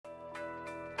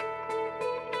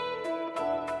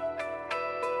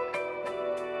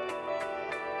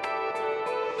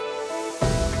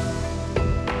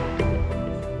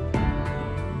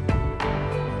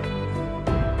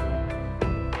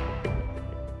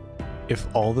If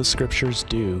all the scriptures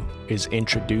do is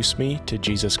introduce me to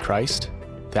Jesus Christ,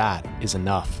 that is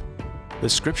enough. The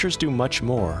scriptures do much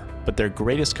more, but their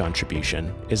greatest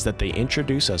contribution is that they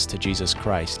introduce us to Jesus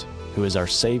Christ, who is our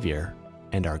Savior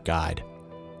and our guide.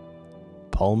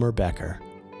 Palmer Becker,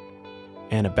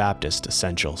 Anabaptist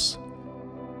Essentials.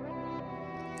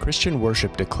 Christian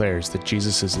worship declares that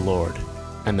Jesus is Lord,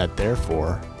 and that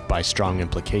therefore, by strong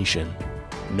implication,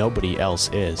 nobody else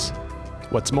is.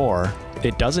 What's more,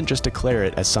 it doesn't just declare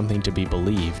it as something to be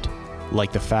believed,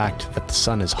 like the fact that the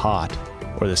sun is hot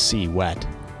or the sea wet.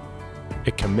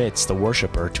 It commits the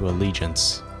worshiper to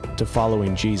allegiance, to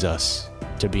following Jesus,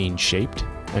 to being shaped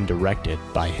and directed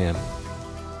by Him.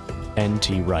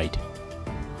 N.T. Wright,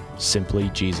 Simply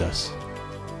Jesus.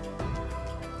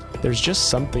 There's just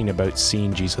something about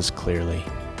seeing Jesus clearly.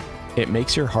 It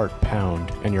makes your heart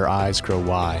pound and your eyes grow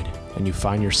wide, and you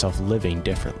find yourself living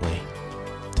differently.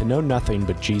 To know nothing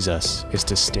but Jesus is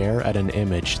to stare at an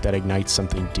image that ignites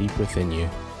something deep within you.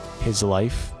 His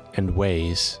life and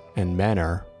ways and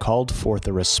manner called forth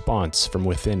a response from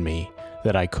within me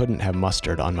that I couldn't have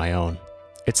mustered on my own.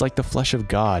 It's like the flesh of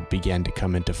God began to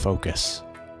come into focus.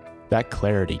 That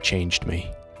clarity changed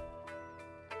me.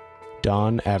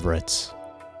 Don Everetts,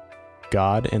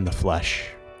 God in the Flesh.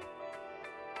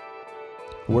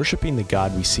 Worshipping the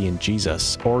God we see in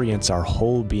Jesus orients our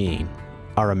whole being,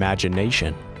 our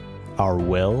imagination, our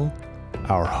will,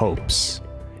 our hopes,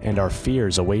 and our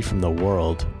fears away from the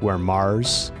world where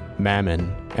Mars,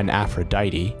 Mammon, and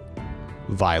Aphrodite,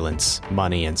 violence,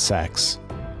 money, and sex,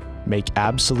 make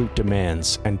absolute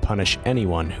demands and punish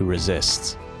anyone who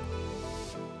resists.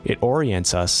 It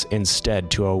orients us instead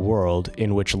to a world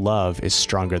in which love is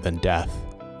stronger than death.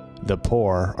 The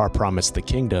poor are promised the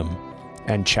kingdom,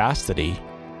 and chastity,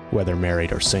 whether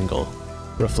married or single,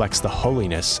 reflects the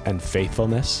holiness and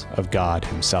faithfulness of God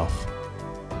Himself.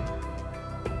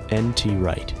 N.T.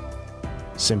 Wright,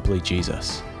 Simply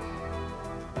Jesus.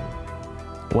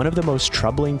 One of the most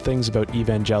troubling things about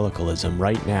evangelicalism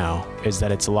right now is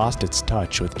that it's lost its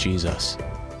touch with Jesus.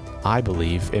 I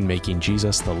believe in making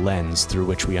Jesus the lens through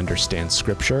which we understand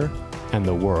Scripture and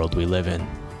the world we live in.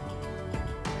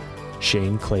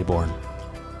 Shane Claiborne.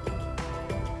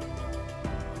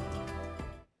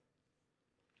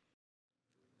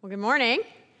 Well, good morning.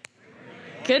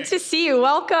 Good to see you.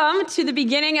 Welcome to the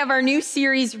beginning of our new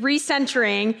series,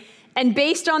 Recentering. And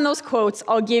based on those quotes,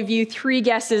 I'll give you 3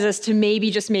 guesses as to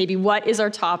maybe, just maybe, what is our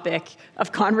topic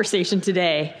of conversation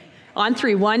today. On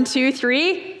 3, 1, 2,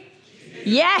 3.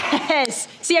 Yes!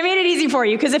 See, I made it easy for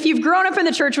you, because if you've grown up in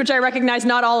the church, which I recognize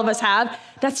not all of us have,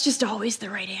 that's just always the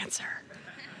right answer.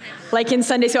 Like in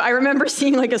Sunday, so I remember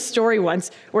seeing like a story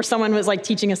once where someone was like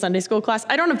teaching a Sunday school class.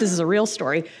 I don't know if this is a real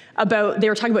story, they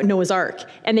were talking about Noah's Ark,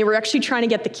 and they were actually trying to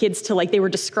get the kids to they were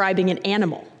describing an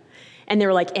animal. And they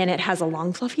were like, and it has a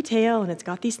long fluffy tail, and it's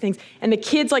got these things. And the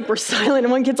kids were silent,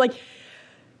 and one kid's like,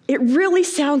 it really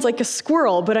sounds like a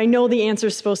squirrel, but I know the answer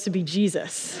is supposed to be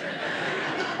Jesus.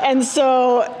 And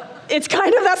so it's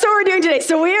that's what we're doing today.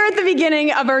 So we are at the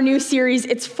beginning of our new series.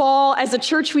 It's fall. As a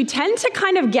church, we tend to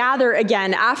kind of gather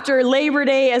again after Labor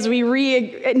Day as we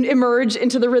re-emerge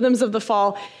into the rhythms of the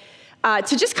fall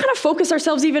to just kind of focus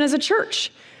ourselves even as a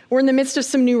church. We're in the midst of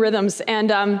some new rhythms.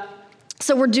 And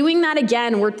so we're doing that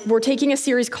again. We're taking a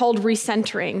series called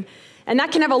Recentering. And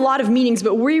that can have a lot of meanings,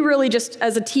 but we really just,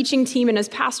 as a teaching team and as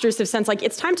pastors, have sensed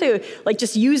it's time to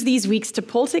just use these weeks to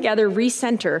pull together,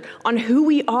 recenter on who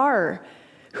we are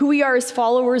as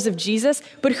followers of Jesus,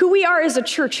 but who we are as a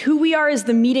church, who we are as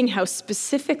the meeting house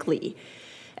specifically.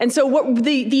 And so what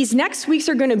these next weeks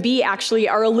are going to be actually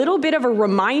are a little bit of a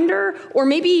reminder, or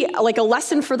maybe a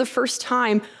lesson for the first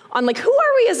time on who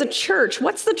are we as a church?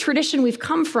 What's the tradition we've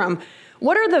come from?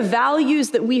 What are the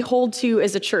values that we hold to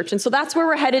as a church? And so that's where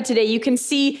we're headed today. You can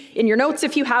see in your notes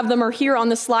if you have them, or here on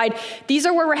the slide, these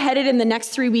are where we're headed in the next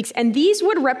 3 weeks. And these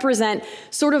would represent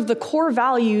sort of the core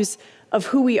values of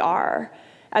who we are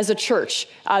as a church.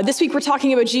 This week, we're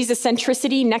talking about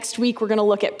Jesus-centricity. Next week, we're going to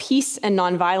look at peace and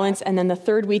nonviolence. And then the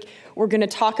third week, we're going to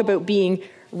talk about being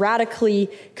radically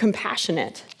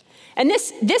compassionate. And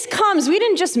this comes, we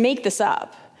didn't just make this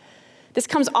up. This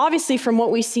comes obviously from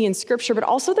what we see in Scripture, but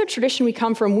also the tradition we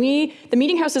come from. The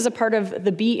Meeting House is a part of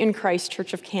the Be in Christ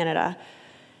Church of Canada.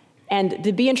 And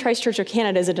the Be in Christ Church of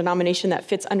Canada is a denomination that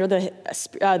fits under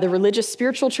the religious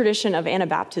spiritual tradition of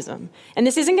Anabaptism. And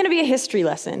this isn't going to be a history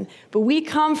lesson, but we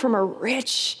come from a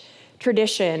rich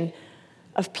tradition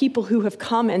of people who have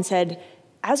come and said,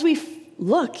 as we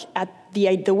look at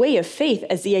the way of faith,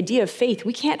 as the idea of faith,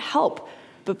 we can't help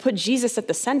but put Jesus at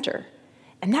the center.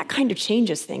 And that kind of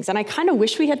changes things. And I kind of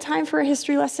wish we had time for a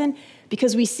history lesson,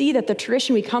 because we see that the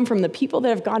tradition we come from, the people that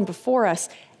have gone before us,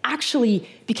 actually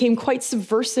became quite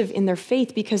subversive in their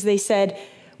faith because they said,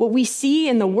 what we see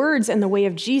in the words and the way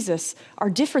of Jesus are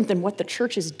different than what the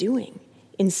church is doing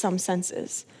in some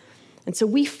senses. And so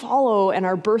we follow and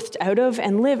are birthed out of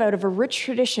and live out of a rich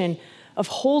tradition of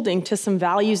holding to some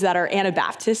values that are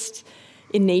Anabaptist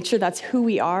in nature. That's who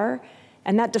we are,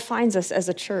 and that defines us as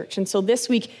a church. And so this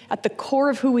week, at the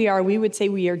core of who we are, we would say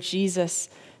we are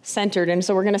Jesus-centered. And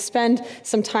so we're going to spend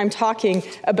some time talking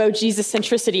about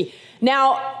Jesus-centricity.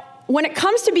 Now, when it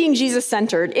comes to being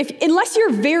Jesus-centered, unless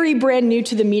you're very brand new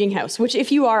to the Meeting House, which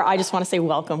if you are, I just want to say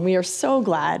welcome. We are so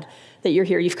glad that you're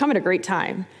here. You've come at a great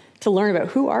time to learn about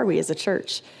who are we as a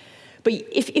church. But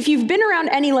if you've been around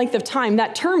any length of time,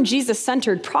 that term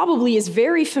Jesus-centered probably is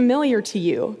very familiar to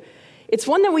you. It's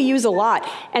one that we use a lot.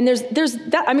 And there's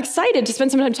that, I'm excited to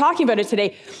spend some time talking about it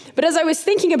today. But as I was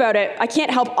thinking about it, I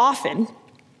can't help often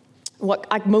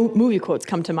movie quotes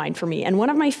come to mind for me. And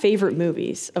one of my favorite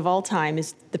movies of all time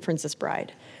is The Princess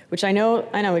Bride, which I know,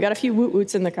 we got a few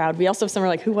woot-woots in the crowd. We also have some who are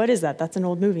like, what is that? That's an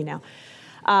old movie now.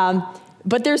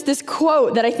 But there's this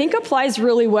quote that I think applies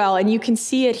really well, and you can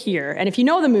see it here. And if you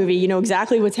know the movie, you know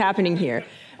exactly what's happening here.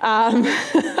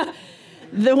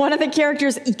 One of the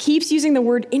characters keeps using the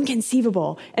word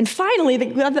inconceivable. And finally,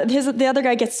 the other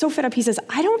guy gets so fed up, he says,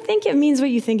 I don't think it means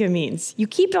what you think it means. You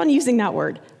keep on using that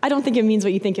word. I don't think it means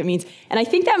what you think it means. And I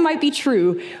think that might be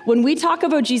true when we talk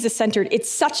about Jesus-centered. It's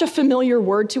such a familiar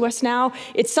word to us now.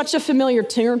 It's such a familiar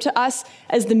term to us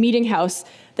as the Meeting House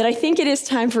that I think it is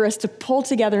time for us to pull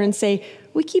together and say,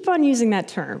 we keep on using that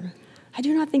term. I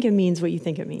do not think it means what you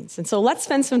think it means. And so let's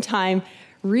spend some time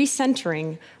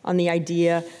recentering on the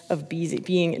idea of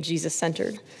being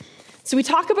Jesus-centered. So we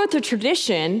talk about the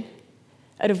tradition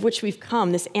out of which we've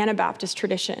come, this Anabaptist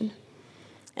tradition.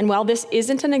 And while this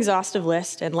isn't an exhaustive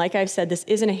list, and like I've said, this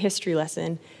isn't a history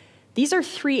lesson, these are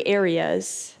three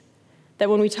areas that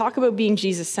when we talk about being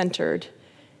Jesus-centered,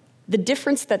 the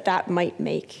difference that might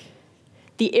make,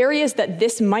 the areas that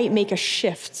this might make a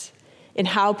shift in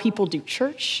how people do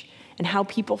church and how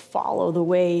people follow the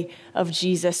way of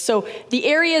Jesus. So the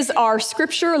areas are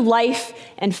scripture, life,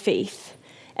 and faith.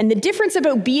 And the difference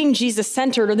about being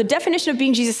Jesus-centered, or the definition of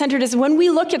being Jesus-centered, is when we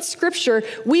look at scripture,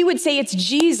 we would say it's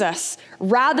Jesus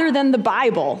rather than the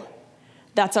Bible.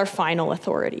 That's our final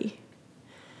authority.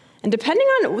 And depending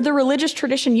on the religious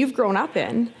tradition you've grown up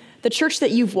in, the church that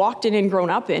you've walked in and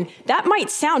grown up in, that might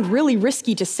sound really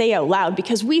risky to say out loud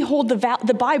because we hold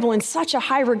the Bible in such a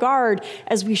high regard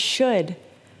as we should.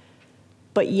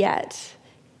 But yet,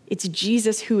 it's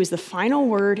Jesus who is the final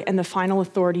word and the final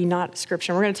authority, not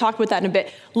scripture. We're going to talk about that in a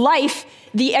bit. Life,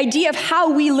 the idea of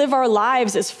how we live our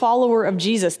lives as follower of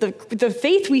Jesus. The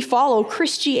faith we follow,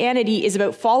 Christianity, is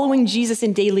about following Jesus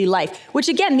in daily life, which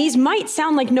again, these might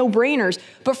sound like no-brainers,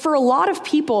 but for a lot of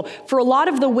people, for a lot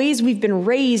of the ways we've been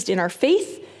raised in our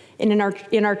faith and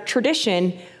in our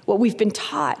tradition, what we've been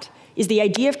taught is the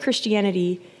idea of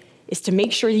Christianity is to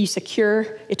make sure that you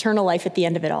secure eternal life at the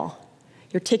end of it all.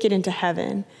 Your ticket into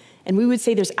heaven. And we would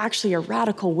say there's actually a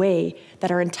radical way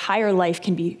that our entire life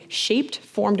can be shaped,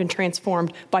 formed, and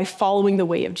transformed by following the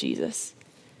way of Jesus.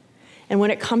 And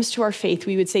when it comes to our faith,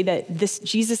 we would say that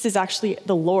Jesus is actually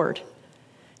the Lord,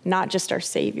 not just our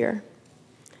Savior.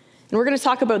 And we're going to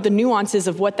talk about the nuances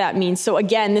of what that means. So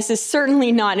again, this is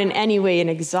certainly not in any way an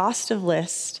exhaustive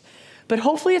list, but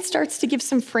hopefully it starts to give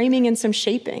some framing and some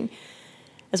shaping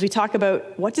as we talk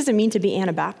about what does it mean to be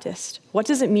Anabaptist? What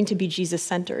does it mean to be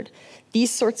Jesus-centered?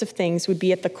 These sorts of things would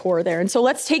be at the core there. And so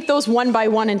let's take those one by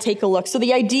one and take a look. So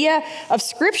the idea of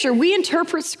Scripture, we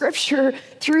interpret Scripture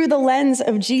through the lens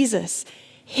of Jesus.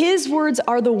 His words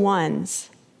are the ones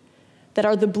that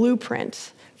are the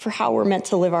blueprint for how we're meant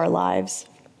to live our lives.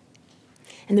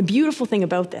 And the beautiful thing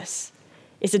about this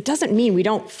is it doesn't mean we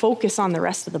don't focus on the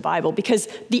rest of the Bible, because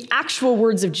the actual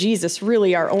words of Jesus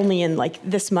really are only in like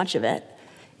this much of it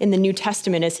in the New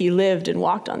Testament as he lived and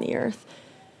walked on the earth.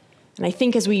 And I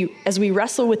think as we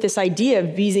wrestle with this idea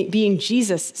of being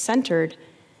Jesus-centered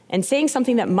and saying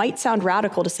something that might sound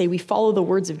radical to say we follow the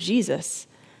words of Jesus,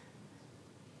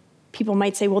 people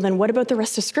might say, well, then what about the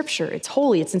rest of Scripture? It's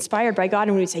holy, it's inspired by God.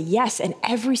 And we would say, yes, and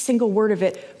every single word of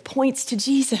it points to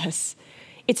Jesus.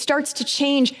 It starts to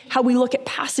change how we look at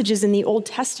passages in the Old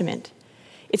Testament.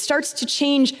 It starts to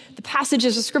change the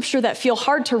passages of Scripture that feel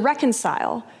hard to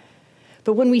reconcile.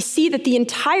 But when we see that the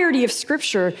entirety of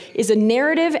Scripture is a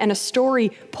narrative and a story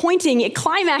pointing, it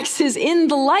climaxes in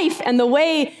the life and the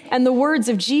way and the words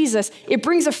of Jesus, it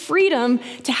brings a freedom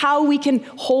to how we can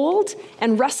hold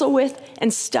and wrestle with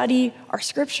and study our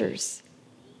Scriptures.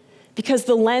 Because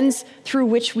the lens through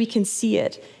which we can see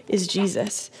it is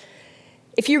Jesus.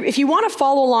 If you want to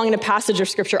follow along in a passage of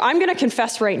scripture, I'm going to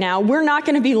confess right now, we're not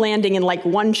going to be landing in like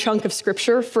one chunk of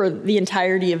scripture for the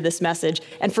entirety of this message.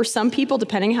 And for some people,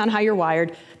 depending on how you're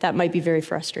wired, that might be very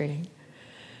frustrating.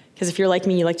 Because if you're like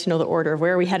me, you like to know the order of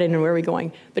where are we headed and where are we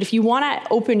going. But if you want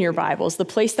to open your Bibles, the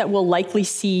place that we'll likely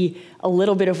see a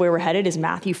little bit of where we're headed is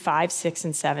Matthew 5, 6,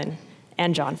 and 7,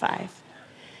 and John 5.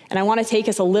 And I want to take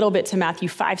us a little bit to Matthew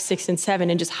 5, 6, and 7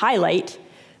 and just highlight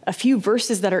a few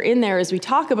verses that are in there as we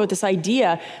talk about this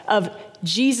idea of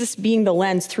Jesus being the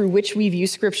lens through which we view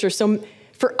scripture. So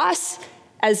for us,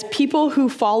 as people who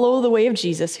follow the way of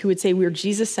Jesus, who would say we're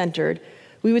Jesus-centered,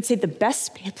 we would say the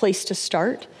best place to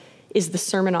start is the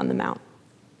Sermon on the Mount.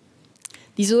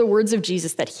 These are the words of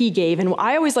Jesus that he gave, and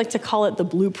I always like to call it the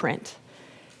blueprint.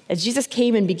 As Jesus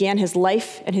came and began his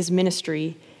life and his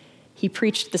ministry, he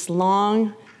preached this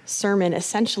long sermon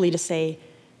essentially to say,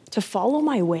 to follow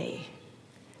my way,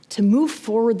 to move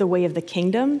forward the way of the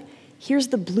kingdom, here's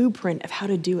the blueprint of how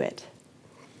to do it.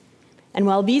 And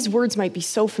while these words might be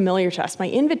so familiar to us, my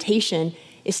invitation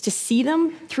is to see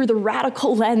them through the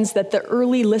radical lens that the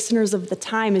early listeners of the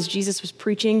time as Jesus was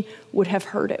preaching would have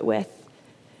heard it with.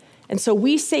 And so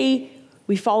we say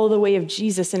we follow the way of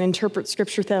Jesus and interpret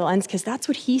scripture through that lens because that's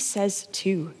what he says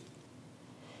too.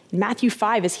 In Matthew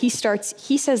 5, as he starts,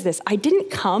 he says this, I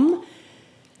didn't come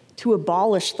to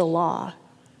abolish the law,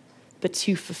 but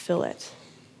to fulfill it.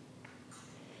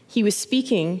 He was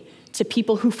speaking to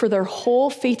people who for their whole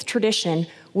faith tradition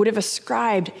would have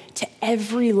ascribed to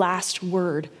every last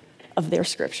word of their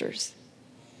scriptures.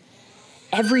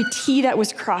 Every T that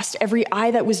was crossed, every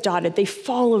I that was dotted, they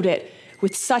followed it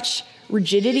with such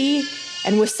rigidity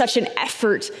and with such an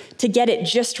effort to get it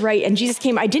just right. And Jesus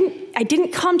came, I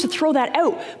didn't come to throw that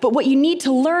out, but what you need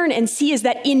to learn and see is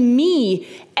that in me,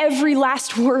 every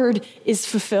last word is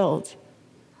fulfilled.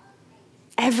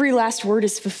 Every last word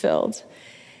is fulfilled.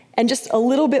 And just a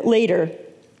little bit later,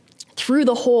 through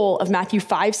the whole of Matthew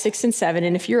 5, 6, and 7,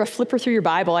 and if you're a flipper through your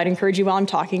Bible, I'd encourage you while I'm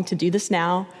talking to do this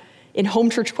now. In home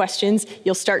church questions,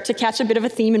 you'll start to catch a bit of a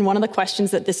theme in one of the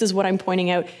questions that this is what I'm pointing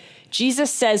out.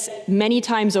 Jesus says many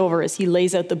times over as he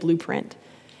lays out the blueprint,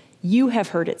 you have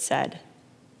heard it said,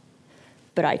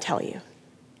 but I tell you.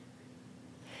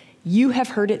 You have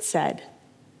heard it said,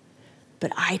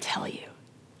 but I tell you.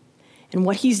 And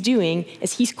what he's doing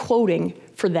is he's quoting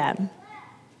for them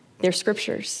their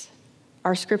scriptures,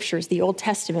 our scriptures, the Old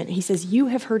Testament. He says, you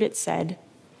have heard it said,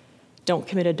 don't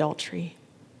commit adultery.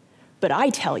 But I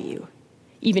tell you,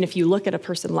 even if you look at a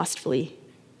person lustfully,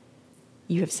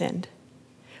 you have sinned.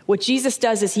 What Jesus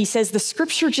does is he says the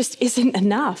scripture just isn't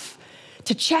enough.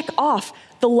 To check off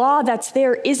the law that's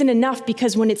there isn't enough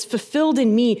because when it's fulfilled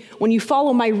in me, when you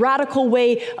follow my radical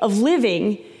way of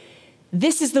living,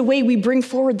 this is the way we bring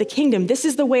forward the kingdom. This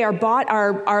is the way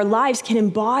our lives can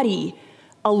embody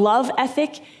a love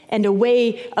ethic and a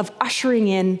way of ushering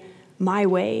in my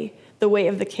way, the way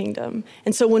of the kingdom.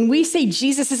 And so when we say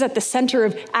Jesus is at the center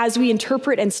of, as we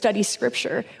interpret and study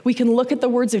scripture, we can look at the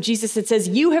words of Jesus. It says,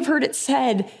 you have heard it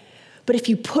said, but if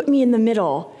you put me in the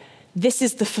middle, this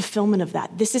is the fulfillment of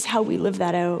that. This is how we live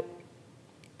that out.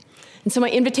 And so my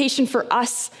invitation for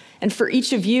us and for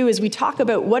each of you as we talk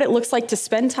about what it looks like to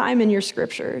spend time in your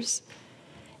scriptures,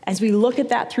 as we look at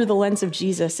that through the lens of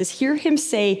Jesus, is hear him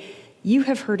say, you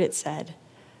have heard it said,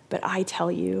 but I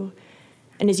tell you.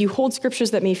 And as you hold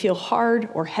scriptures that may feel hard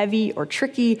or heavy or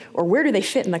tricky, or where do they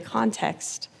fit in the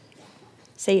context,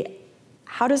 say,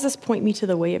 how does this point me to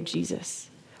the way of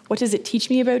Jesus? What does it teach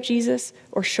me about Jesus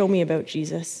or show me about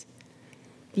Jesus?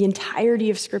 The entirety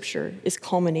of scripture is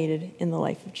culminated in the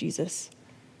life of Jesus.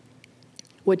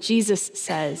 What Jesus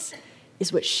says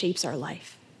is what shapes our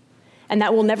life. And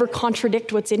that will never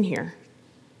contradict what's in here.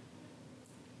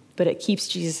 But it keeps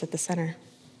Jesus at the center.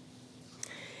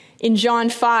 In John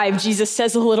 5, Jesus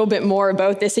says a little bit more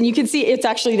about this, and you can see it's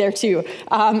actually there too.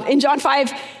 In John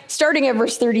 5, starting at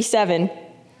verse 37,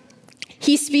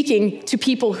 he's speaking to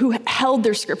people who held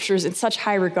their scriptures in such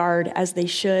high regard as they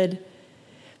should.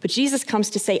 But Jesus comes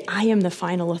to say, I am the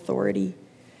final authority.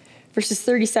 Verses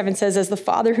 37 says, as the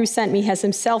Father who sent me has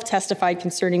himself testified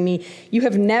concerning me, you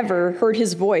have never heard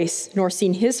his voice nor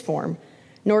seen his form,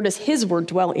 nor does his word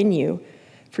dwell in you,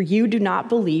 for you do not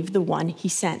believe the one he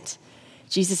sent.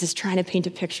 Jesus is trying to paint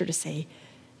a picture to say,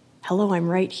 hello, I'm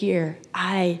right here.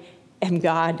 I am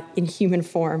God in human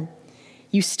form.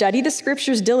 You study the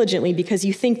scriptures diligently because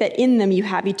you think that in them you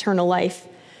have eternal life.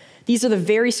 These are the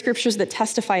very scriptures that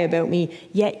testify about me,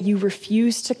 yet you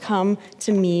refuse to come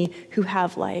to me who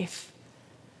have life.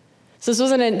 So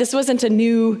this wasn't a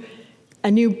new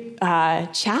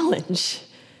challenge.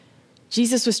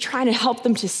 Jesus was trying to help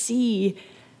them to see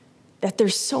that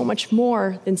there's so much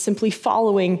more than simply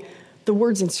following the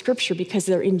words in Scripture, because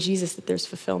they're in Jesus, that there's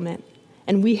fulfillment.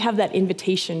 And we have that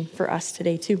invitation for us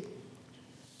today too.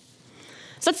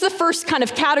 So that's the first kind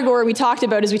of category we talked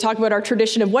about as we talk about our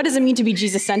tradition of what does it mean to be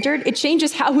Jesus-centered? It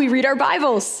changes how we read our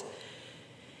Bibles.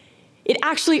 It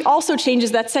actually also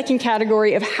changes that second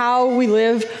category of how we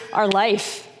live our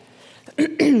life.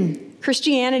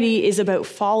 Christianity is about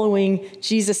following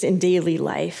Jesus in daily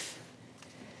life.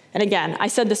 And again, I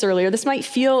said this earlier, this might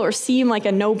feel or seem like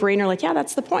a no-brainer, like, yeah,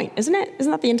 that's the point, isn't it?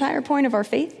 Isn't that the entire point of our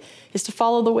faith, is to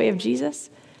follow the way of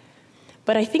Jesus?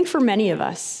 But I think for many of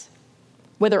us,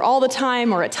 whether all the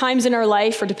time or at times in our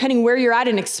life, or depending where you're at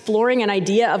in exploring an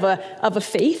idea of a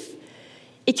faith,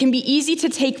 it can be easy to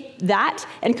take that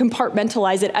and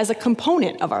compartmentalize it as a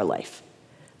component of our life.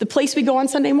 The place we go on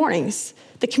Sunday mornings,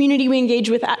 the community we engage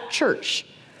with at church,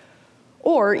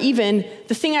 or even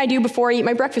the thing I do before I eat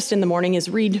my breakfast in the morning is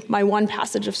read my one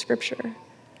passage of Scripture.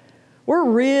 We're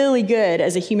really good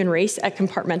as a human race at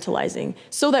compartmentalizing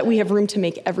so that we have room to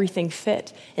make everything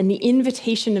fit. And the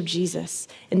invitation of Jesus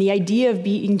and the idea of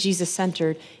being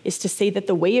Jesus-centered is to say that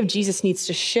the way of Jesus needs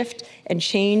to shift and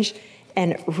change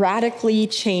and radically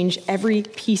change every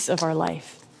piece of our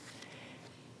life.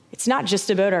 It's not just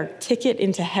about our ticket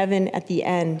into heaven at the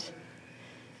end.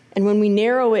 And when we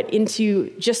narrow it into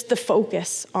just the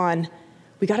focus on,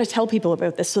 we got to tell people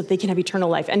about this so that they can have eternal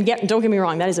life. And don't get me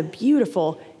wrong, that is a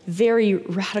beautiful, very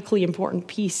radically important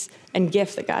piece and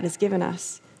gift that God has given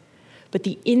us. But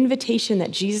the invitation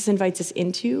that Jesus invites us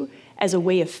into as a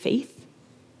way of faith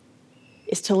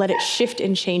is to let it shift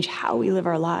and change how we live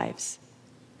our lives.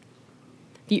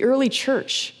 The early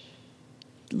church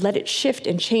let it shift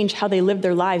and change how they lived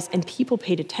their lives, and people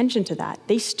paid attention to that.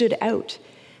 They stood out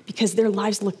because their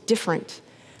lives looked different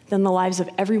than the lives of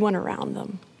everyone around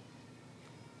them.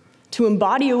 To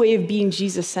embody a way of being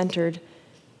Jesus-centered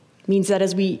means that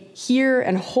as we hear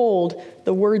and hold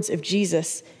the words of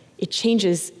Jesus, it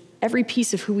changes every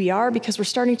piece of who we are because we're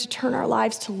starting to turn our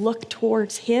lives to look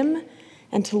towards Him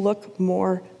and to look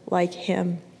more like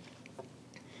Him.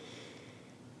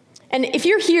 And if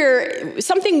you're here,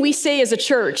 something we say as a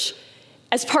church,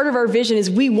 as part of our vision, is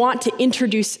we want to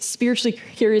introduce spiritually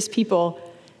curious people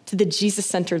to the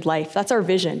Jesus-centered life. That's our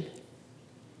vision.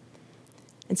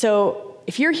 And so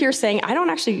if you're here saying, I don't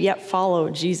actually yet follow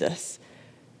Jesus,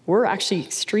 we're actually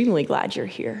extremely glad you're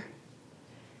here.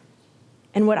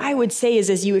 And what I would say is,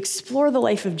 as you explore the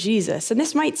life of Jesus, and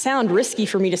this might sound risky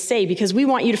for me to say because we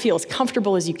want you to feel as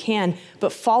comfortable as you can,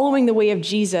 but following the way of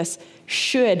Jesus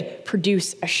should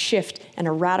produce a shift and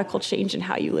a radical change in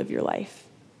how you live your life.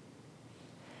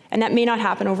 And that may not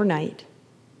happen overnight.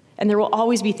 And there will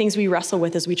always be things we wrestle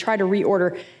with as we try to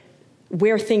reorder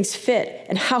where things fit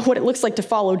and what it looks like to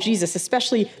follow Jesus,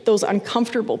 especially those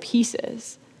uncomfortable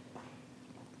pieces.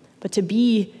 But to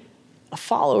be a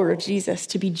follower of Jesus,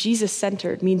 to be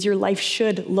Jesus-centered, means your life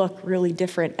should look really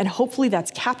different. And hopefully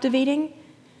that's captivating,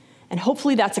 and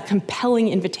hopefully that's a compelling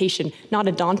invitation, not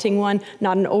a daunting one,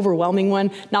 not an overwhelming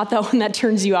one, not that one that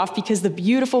turns you off, because the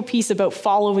beautiful piece about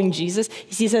following Jesus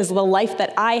is He says, the life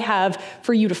that I have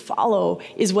for you to follow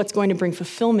is what's going to bring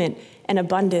fulfillment and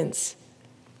abundance.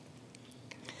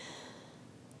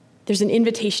 There's an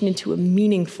invitation into a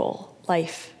meaningful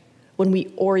life when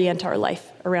we orient our life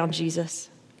around Jesus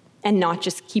and not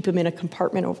just keep Him in a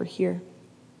compartment over here.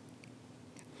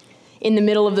 In the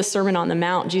middle of the Sermon on the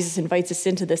Mount, Jesus invites us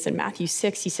into this in Matthew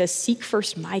 6. He says, seek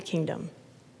first my kingdom,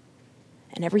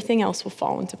 and everything else will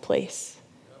fall into place.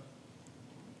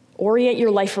 Orient your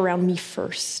life around me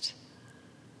first.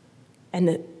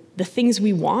 And the things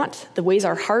we want, the ways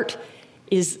our heart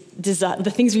is,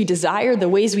 the things we desire, the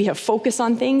ways we have focus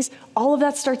on things, all of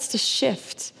that starts to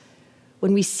shift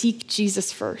when we seek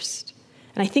Jesus first.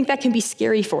 And I think that can be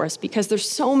scary for us because there's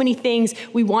so many things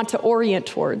we want to orient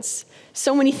towards,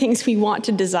 so many things we want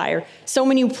to desire, so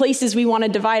many places we want to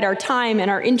divide our time and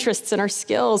our interests and our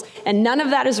skills, and none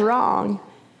of that is wrong.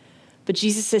 But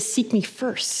Jesus says, seek me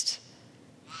first,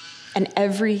 and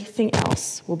everything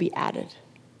else will be added.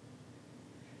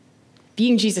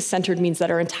 Being Jesus-centered means that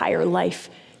our entire life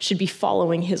should be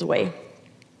following His way.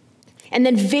 And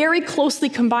then very closely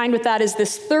combined with that is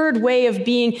this third way of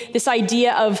being, this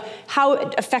idea of how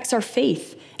it affects our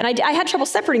faith. And I had trouble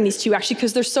separating these two, actually,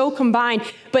 because they're so combined.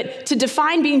 But to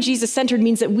define being Jesus-centered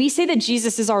means that we say that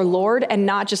Jesus is our Lord and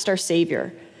not just our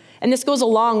Savior. And this goes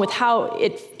along with how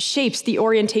it shapes the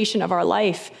orientation of our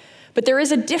life. But there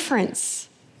is a difference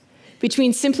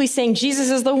between simply saying Jesus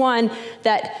is the one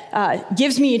that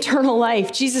gives me eternal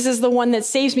life. Jesus is the one that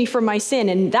saves me from my sin.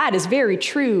 And that is very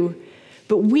true.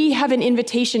 But we have an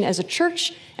invitation as a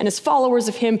church and as followers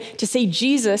of him to say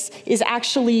Jesus is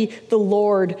actually the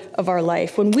Lord of our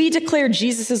life. When we declare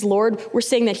Jesus is Lord, we're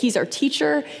saying that he's our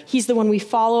teacher, he's the one we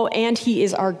follow, and he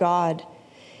is our God.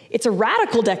 It's a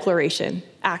radical declaration,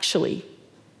 actually,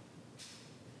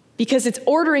 because it's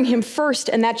ordering him first,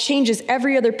 and that changes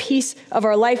every other piece of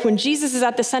our life. When Jesus is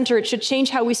at the center, it should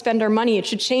change how we spend our money. It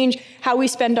should change how we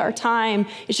spend our time.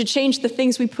 It should change the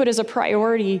things we put as a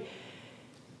priority.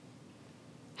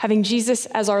 Having Jesus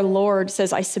as our Lord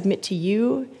says, I submit to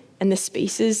you and the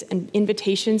spaces and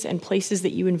invitations and places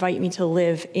that you invite me to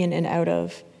live in and out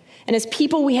of. And as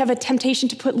people, we have a temptation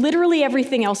to put literally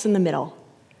everything else in the middle.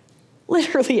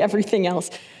 Literally everything else.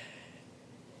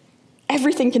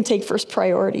 Everything can take first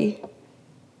priority.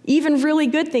 Even really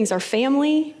good things, our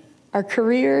family, our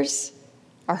careers,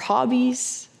 our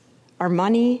hobbies, our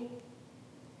money.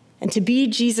 And to be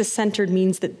Jesus-centered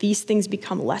means that these things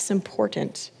become less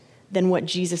important than what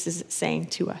Jesus is saying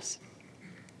to us.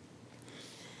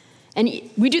 And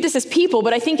we do this as people,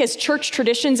 but I think as church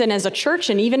traditions and as a church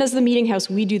and even as the Meeting House,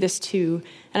 we do this too.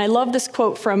 And I love this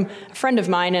quote from a friend of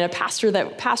mine and a pastor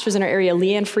that pastors in our area,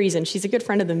 Leanne Friesen. She's a good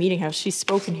friend of the Meeting House. She's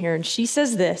spoken here, and she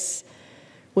says this: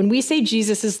 when we say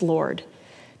Jesus is Lord,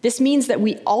 this means that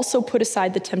we also put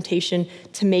aside the temptation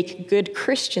to make good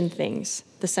Christian things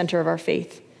the center of our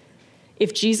faith.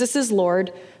 If Jesus is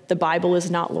Lord, the Bible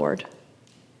is not Lord.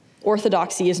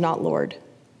 Orthodoxy is not Lord.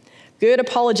 Good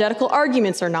apologetical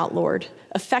arguments are not Lord.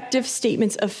 Effective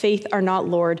statements of faith are not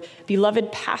Lord.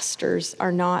 Beloved pastors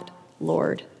are not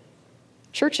Lord.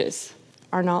 Churches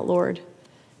are not Lord.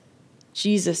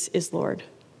 Jesus is Lord.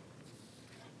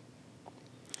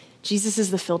 Jesus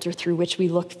is the filter through which we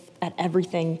look at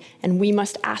everything, and we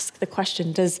must ask the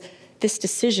question, does this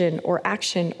decision or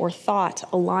action or thought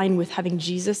align with having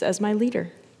Jesus as my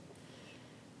leader?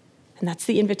 And that's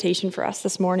the invitation for us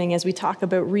this morning as we talk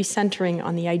about recentering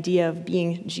on the idea of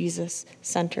being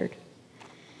Jesus-centered.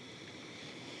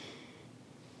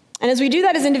 And as we do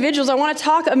that as individuals, I want to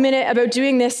talk a minute about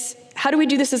doing this. How do we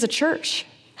do this as a church?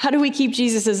 How do we keep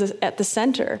Jesus at the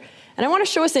center? And I want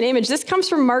to show us an image. This comes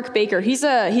from Mark Baker. He's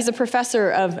a professor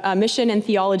of mission and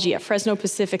theology at Fresno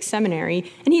Pacific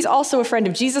Seminary, and he's also a friend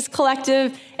of Jesus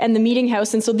Collective and the Meeting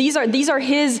House. And so these are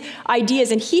his ideas,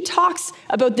 and he talks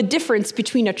about the difference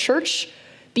between a church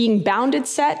being bounded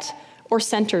set or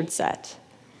centered set.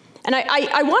 And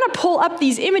I want to pull up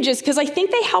these images because I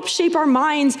think they help shape our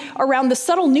minds around the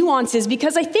subtle nuances,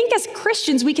 because I think as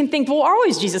Christians we can think, well, we're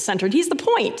always Jesus-centered. He's the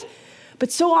point.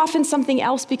 But so often something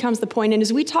else becomes the point. And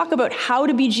as we talk about how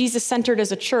to be Jesus-centered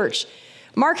as a church,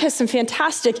 Mark has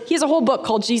he has a whole book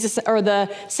called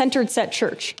the Centered Set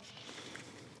Church.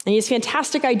 And he has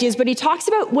fantastic ideas, but he talks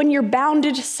about when you're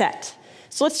bounded set.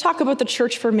 So let's talk about the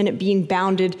church for a minute being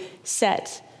bounded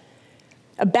set.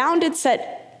 A bounded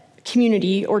set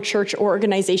community or church or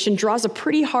organization draws a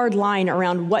pretty hard line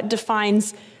around what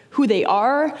defines who they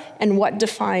are and what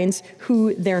defines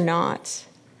who they're not.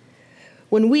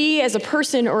 When we as a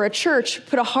person or a church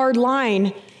put a hard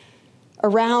line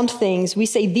around things, we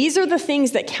say these are the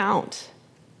things that count.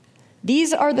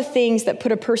 These are the things that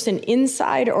put a person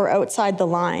inside or outside the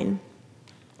line.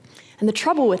 And the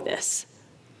trouble with this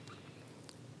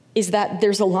is that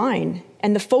there's a line,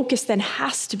 and the focus then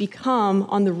has to become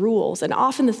on the rules. And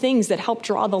often the things that help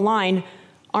draw the line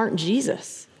aren't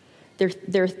Jesus.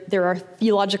 There are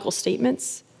theological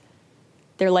statements.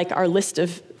 They're like our list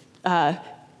of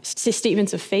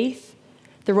statements of faith.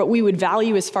 They're what we would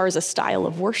value as far as a style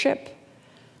of worship.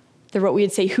 They're what we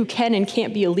would say who can and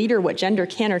can't be a leader, what gender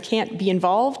can or can't be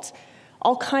involved.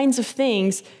 All kinds of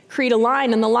things create a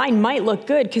line, and the line might look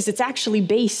good because it's actually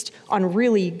based on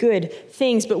really good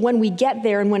things. But when we get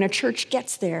there and when a church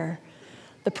gets there,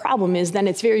 the problem is then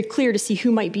it's very clear to see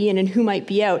who might be in and who might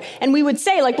be out. And we would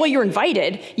say, like, well, you're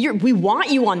invited. We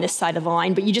want you on this side of the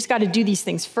line, but you just got to do these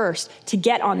things first to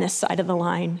get on this side of the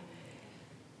line.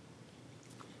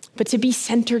 But to be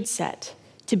centered set,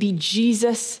 to be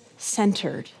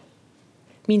Jesus-centered,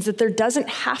 means that there doesn't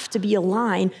have to be a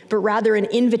line, but rather an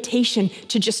invitation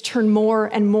to just turn more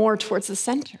and more towards the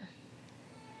center.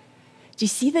 Do you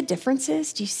see the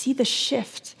differences? Do you see the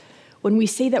shift when we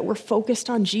say that we're focused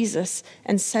on Jesus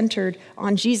and centered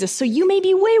on Jesus? So you may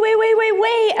be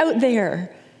way out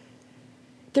there.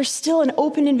 There's still an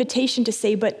open invitation to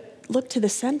say, but look to the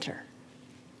center.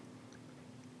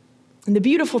 And the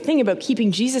beautiful thing about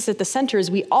keeping Jesus at the center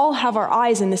is we all have our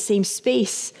eyes in the same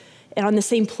space and on the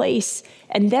same place.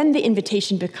 And then the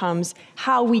invitation becomes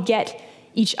how we get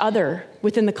each other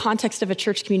within the context of a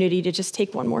church community to just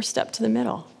take one more step to the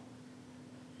middle.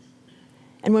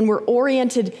 And when we're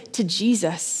oriented to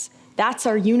Jesus, that's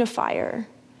our unifier.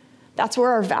 That's where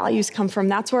our values come from.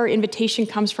 That's where our invitation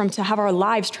comes from, to have our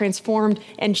lives transformed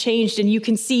and changed. And you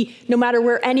can see, no matter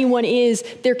where anyone is,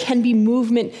 there can be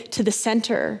movement to the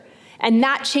center. And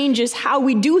that changes how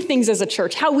we do things as a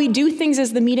church, how we do things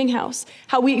as the meeting house,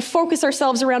 how we focus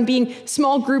ourselves around being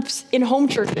small groups in home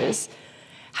churches,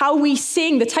 how we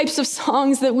sing, the types of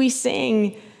songs that we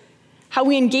sing, how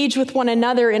we engage with one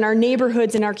another in our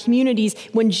neighborhoods, in our communities.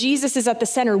 When Jesus is at the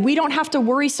center, we don't have to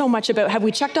worry so much about, have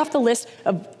we checked off the list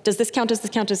of, does this count, does this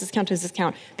count, does this count, does this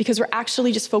count? Because we're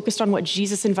actually just focused on what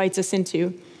Jesus invites us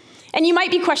into. And you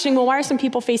might be questioning, well, why are some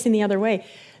people facing the other way?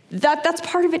 That's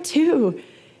part of it too,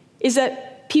 is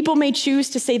that people may choose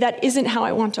to say, that isn't how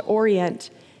I want to orient.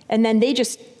 And then they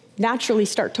just naturally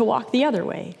start to walk the other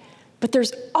way. But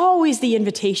there's always the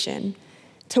invitation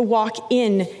to walk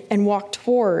in and walk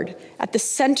toward. At the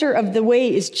center of the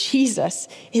way is Jesus,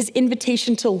 his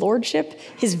invitation to lordship,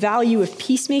 his value of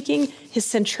peacemaking, his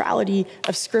centrality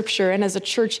of Scripture. And as a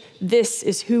church, this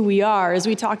is who we are. As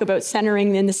we talk about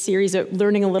centering in this series, of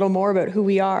learning a little more about who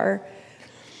we are,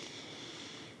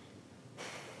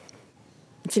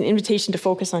 it's an invitation to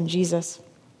focus on Jesus.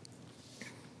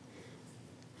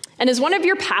 And as one of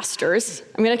your pastors,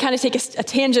 I'm going to kind of take a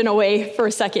tangent away for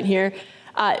a second here.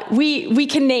 We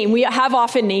can name, we have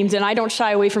often named, and I don't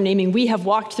shy away from naming, we have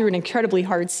walked through an incredibly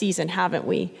hard season, haven't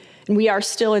we? And we are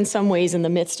still in some ways in the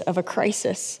midst of a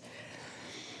crisis.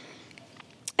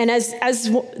 And as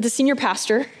the senior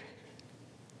pastor,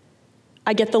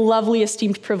 I get the lovely,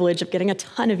 esteemed privilege of getting a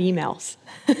ton of emails.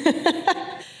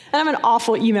 And I'm an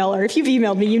awful emailer. If you've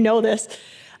emailed me, you know this.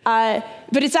 But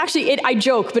it's actually, I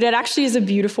joke, but it actually is a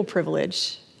beautiful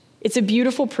privilege. It's a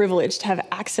beautiful privilege to have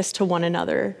access to one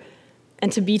another and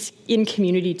to be in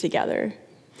community together.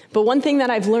 But one thing that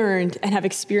I've learned and have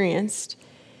experienced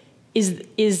is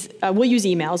we'll use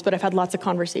emails, but I've had lots of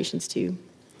conversations too.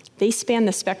 They span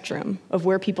the spectrum of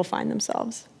where people find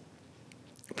themselves.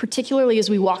 Particularly as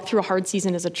we walk through a hard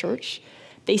season as a church,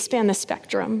 they span the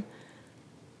spectrum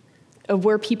of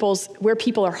where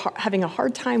people are having a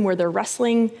hard time, where they're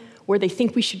wrestling, where they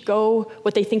think we should go,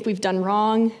 what they think we've done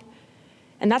wrong.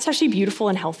 And that's actually beautiful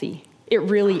and healthy. It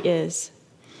really is.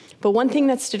 But one thing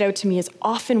that stood out to me is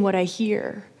often what I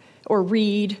hear or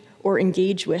read or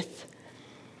engage with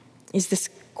is this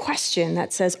question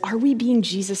that says, are we being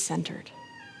Jesus-centered?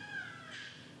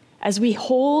 As we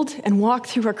hold and walk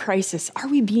through a crisis, are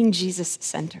we being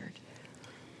Jesus-centered?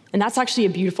 And that's actually a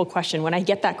beautiful question. When I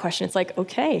get that question, it's like,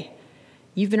 okay,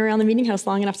 you've been around the meeting house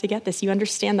long enough to get this. You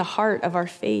understand the heart of our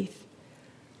faith.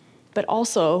 But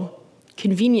also,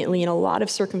 conveniently, in a lot of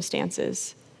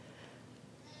circumstances,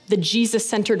 the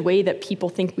Jesus-centered way that people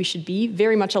think we should be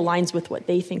very much aligns with what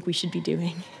they think we should be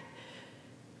doing.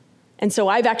 And so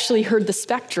I've actually heard the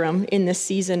spectrum in this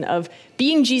season of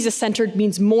being Jesus-centered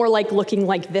means more like looking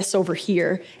like this over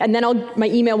here. And then my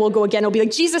email will go again. It'll be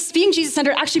like, being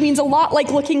Jesus-centered actually means a lot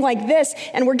like looking like this.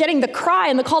 And we're getting the cry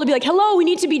and the call to be like, hello, we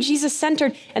need to be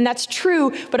Jesus-centered. And that's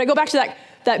true. But I go back to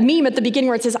that meme at the beginning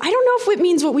where it says, I don't know if it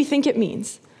means what we think it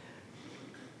means.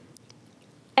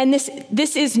 And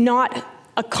this is not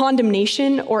a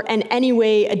condemnation or in any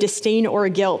way a disdain or a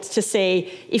guilt to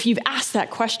say, if you've asked that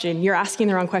question, you're asking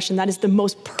the wrong question. That is the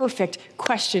most perfect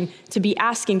question to be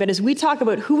asking. But as we talk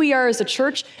about who we are as a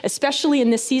church, especially in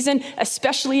this season,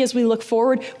 especially as we look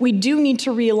forward, we do need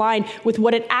to realign with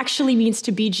what it actually means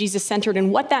to be Jesus-centered.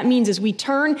 And what that means is we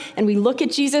turn and we look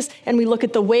at Jesus and we look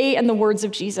at the way and the words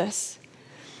of Jesus.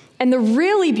 And the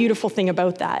really beautiful thing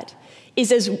about that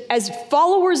is as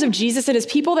followers of Jesus and as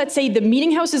people that say the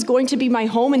meeting house is going to be my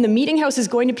home and the meeting house is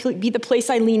going to be the place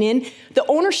I lean in, the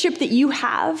ownership that you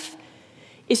have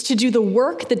is to do the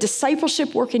work, the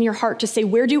discipleship work in your heart to say,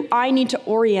 where do I need to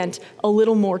orient a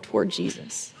little more toward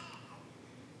Jesus?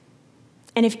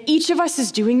 And if each of us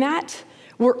is doing that,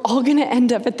 we're all going to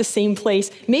end up at the same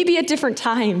place, maybe at different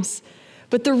times.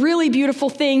 But the really beautiful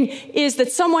thing is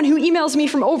that someone who emails me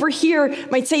from over here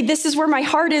might say, this is where my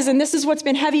heart is, and this is what's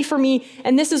been heavy for me,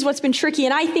 and this is what's been tricky,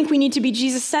 and I think we need to be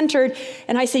Jesus-centered.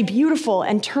 And I say, beautiful,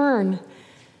 and turn,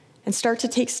 and start to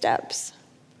take steps.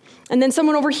 And then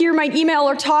someone over here might email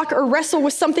or talk or wrestle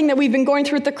with something that we've been going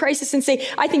through at the crisis and say,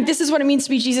 I think this is what it means to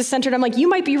be Jesus-centered. I'm like, you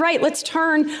might be right. Let's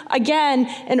turn again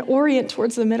and orient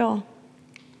towards the middle.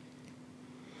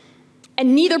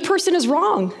 And neither person is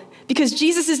wrong, because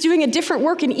Jesus is doing a different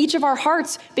work in each of our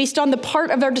hearts based on the part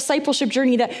of our discipleship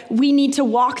journey that we need to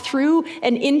walk through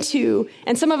and into.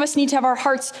 And some of us need to have our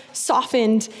hearts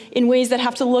softened in ways that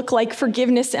have to look like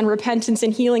forgiveness and repentance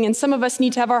and healing. And some of us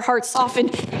need to have our hearts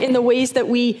softened in the ways that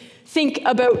we think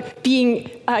about being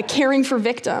caring for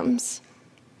victims.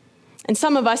 And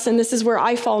some of us, and this is where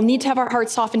I fall, need to have our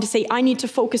hearts softened to say, I need to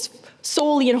focus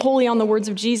solely and wholly on the words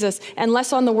of Jesus and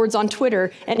less on the words on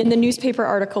Twitter and in the newspaper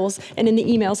articles and in the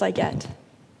emails I get.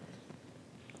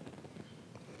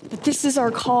 But this is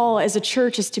our call as a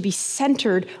church, is to be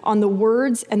centered on the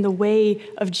words and the way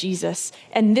of Jesus.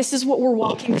 And this is what we're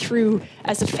walking through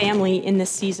as a family in this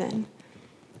season,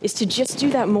 is to just do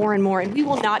that more and more. And we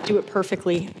will not do it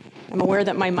perfectly. I'm aware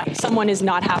that someone is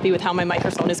not happy with how my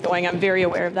microphone is going. I'm very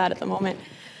aware of that at the moment.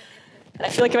 And I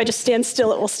feel like if I just stand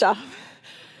still, it will stop.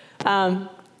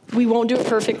 We won't do it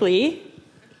perfectly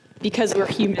because we're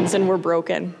humans and we're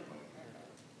broken.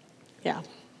 Yeah,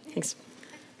 thanks.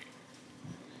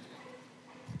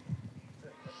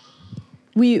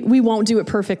 We won't do it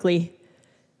perfectly,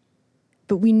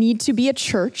 but we need to be a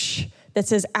church that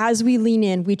says, as we lean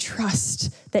in, we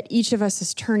trust that each of us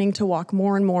is turning to walk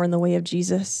more and more in the way of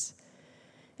Jesus.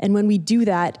 And when we do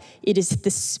that, it is the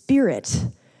Spirit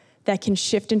that can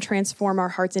shift and transform our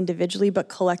hearts individually, but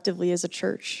collectively as a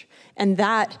church. And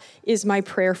that is my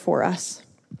prayer for us.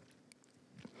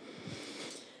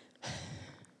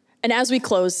 And as we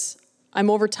close,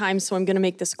 I'm over time, so I'm going to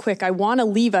make this quick. I want to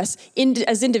leave us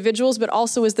as individuals, but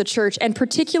also as the church. And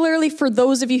particularly for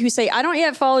those of you who say, I don't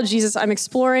yet follow Jesus, I'm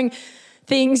exploring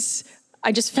things,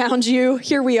 I just found you,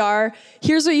 here we are.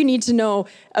 Here's what you need to know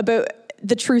about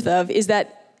the truth of, is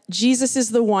that Jesus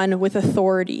is the one with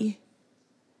authority.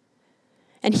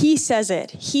 And he says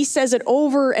it. He says it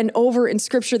over and over in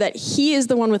Scripture that he is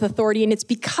the one with authority. And it's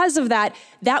because of that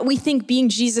we think being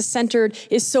Jesus-centered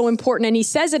is so important. And he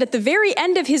says it at the very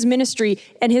end of his ministry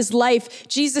and his life.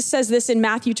 Jesus says this in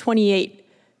Matthew 28.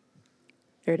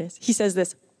 There it is. He says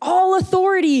this, all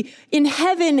authority in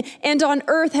heaven and on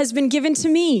earth has been given to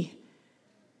me.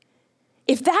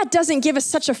 If that doesn't give us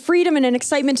such a freedom and an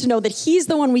excitement to know that he's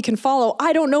the one we can follow,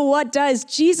 I don't know what does.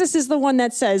 Jesus is the one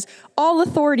that says, all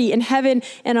authority in heaven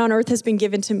and on earth has been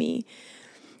given to me.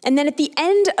 And then at the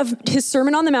end of his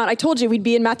Sermon on the Mount, I told you we'd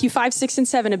be in Matthew 5, 6, and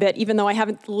 7 a bit, even though I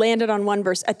haven't landed on one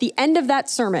verse. At the end of that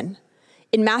sermon,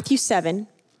 in Matthew 7,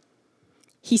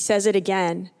 he says it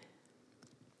again,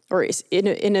 or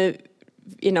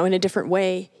in a different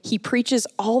way. He preaches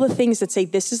all the things that say,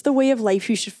 this is the way of life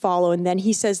you should follow. And then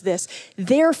he says this,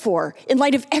 therefore, in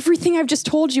light of everything I've just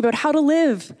told you about how to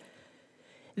live,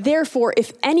 therefore,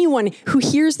 if anyone who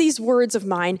hears these words of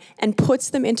mine and puts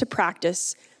them into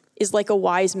practice is like a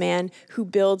wise man who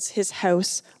builds his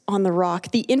house on the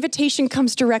rock. The invitation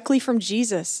comes directly from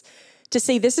Jesus to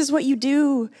say, this is what you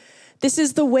do. This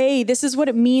is the way. This is what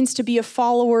it means to be a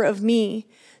follower of me.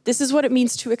 This is what it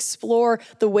means to explore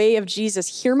the way of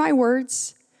Jesus. Hear my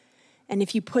words, and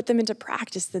if you put them into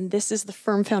practice, then this is the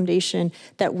firm foundation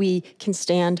that we can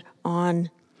stand on.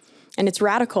 And it's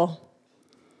radical.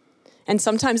 And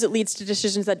sometimes it leads to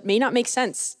decisions that may not make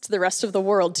sense to the rest of the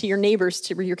world, to your neighbors,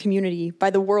 to your community, by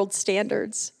the world's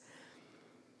standards.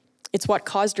 It's what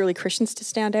caused early Christians to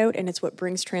stand out, and it's what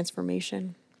brings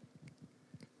transformation.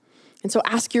 And so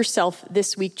ask yourself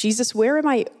this week, Jesus, where am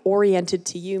I oriented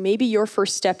to you? Maybe your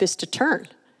first step is to turn.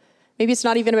 Maybe it's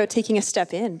not even about taking a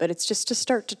step in, but it's just to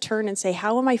start to turn and say,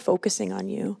 how am I focusing on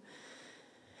you?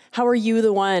 How are you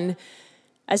the one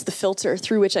as the filter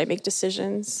through which I make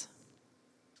decisions?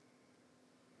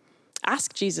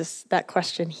 Ask Jesus that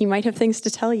question. He might have things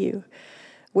to tell you.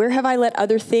 Where have I let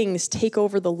other things take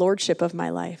over the lordship of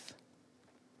my life?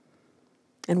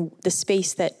 And the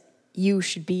space that you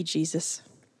should be, Jesus.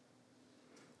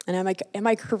 And am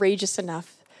I courageous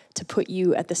enough to put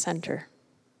you at the center?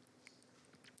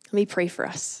 Let me pray for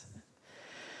us.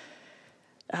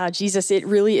 Jesus, it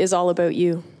really is all about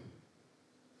you.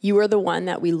 You are the one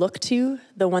that we look to,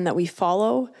 the one that we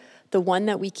follow, the one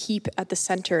that we keep at the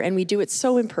center, and we do it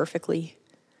so imperfectly.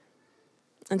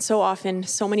 And so often,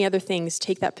 so many other things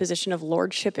take that position of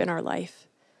lordship in our life.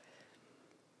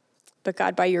 But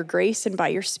God, by your grace and by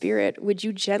your Spirit, would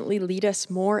you gently lead us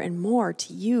more and more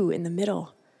to you in the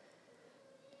middle?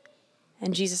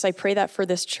 And Jesus, I pray that for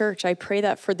this church. I pray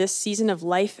that for this season of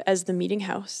life as the meeting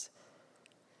house,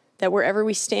 that wherever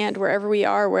we stand, wherever we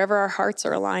are, wherever our hearts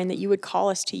are aligned, that you would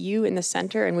call us to you in the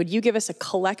center, and would you give us a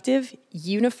collective,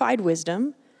 unified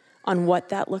wisdom on what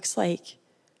that looks like.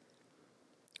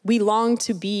 We long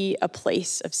to be a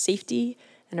place of safety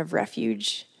and of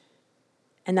refuge,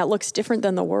 and that looks different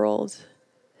than the world,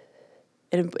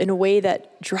 in a way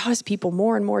that draws people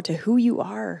more and more to who you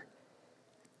are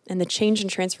and the change and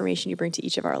transformation you bring to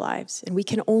each of our lives. And we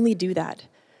can only do that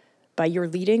by your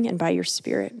leading and by your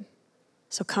Spirit.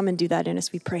 So come and do that in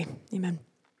us, we pray. Amen.